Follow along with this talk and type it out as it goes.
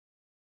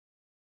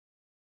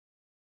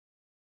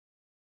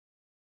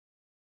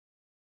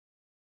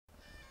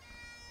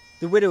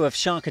The widow of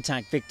shark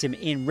attack victim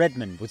Ian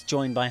Redmond was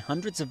joined by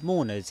hundreds of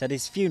mourners at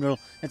his funeral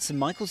at St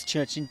Michael's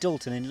Church in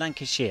Dalton in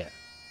Lancashire.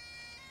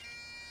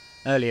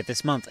 Earlier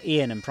this month,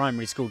 Ian and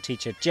primary school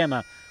teacher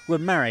Gemma were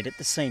married at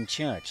the same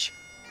church.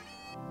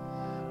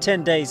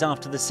 10 days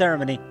after the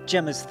ceremony,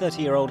 Gemma's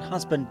 30-year-old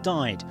husband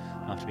died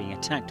after being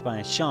attacked by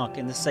a shark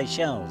in the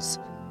Seychelles.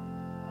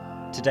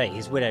 Today,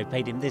 his widow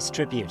paid him this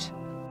tribute.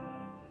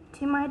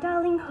 To my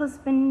darling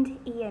husband,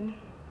 Ian,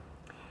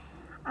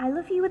 I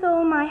love you with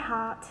all my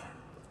heart.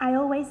 I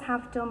always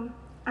have done,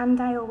 and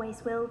I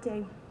always will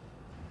do.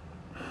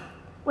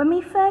 When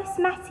we first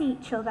met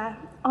each other,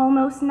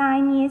 almost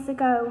 9 years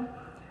ago,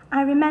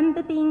 I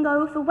remember being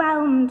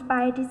overwhelmed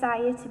by a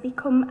desire to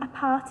become a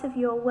part of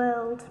your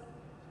world.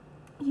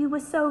 You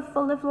were so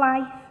full of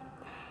life,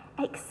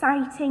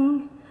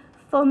 exciting,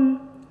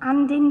 fun,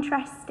 and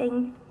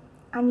interesting,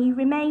 and you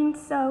remained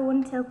so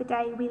until the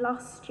day we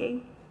lost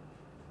you.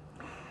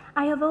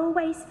 I have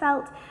always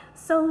felt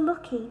so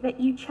lucky that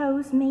you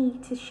chose me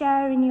to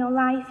share in your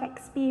life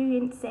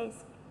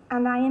experiences,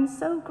 and I am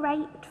so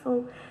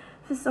grateful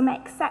for some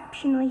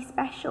exceptionally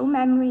special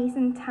memories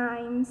and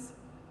times.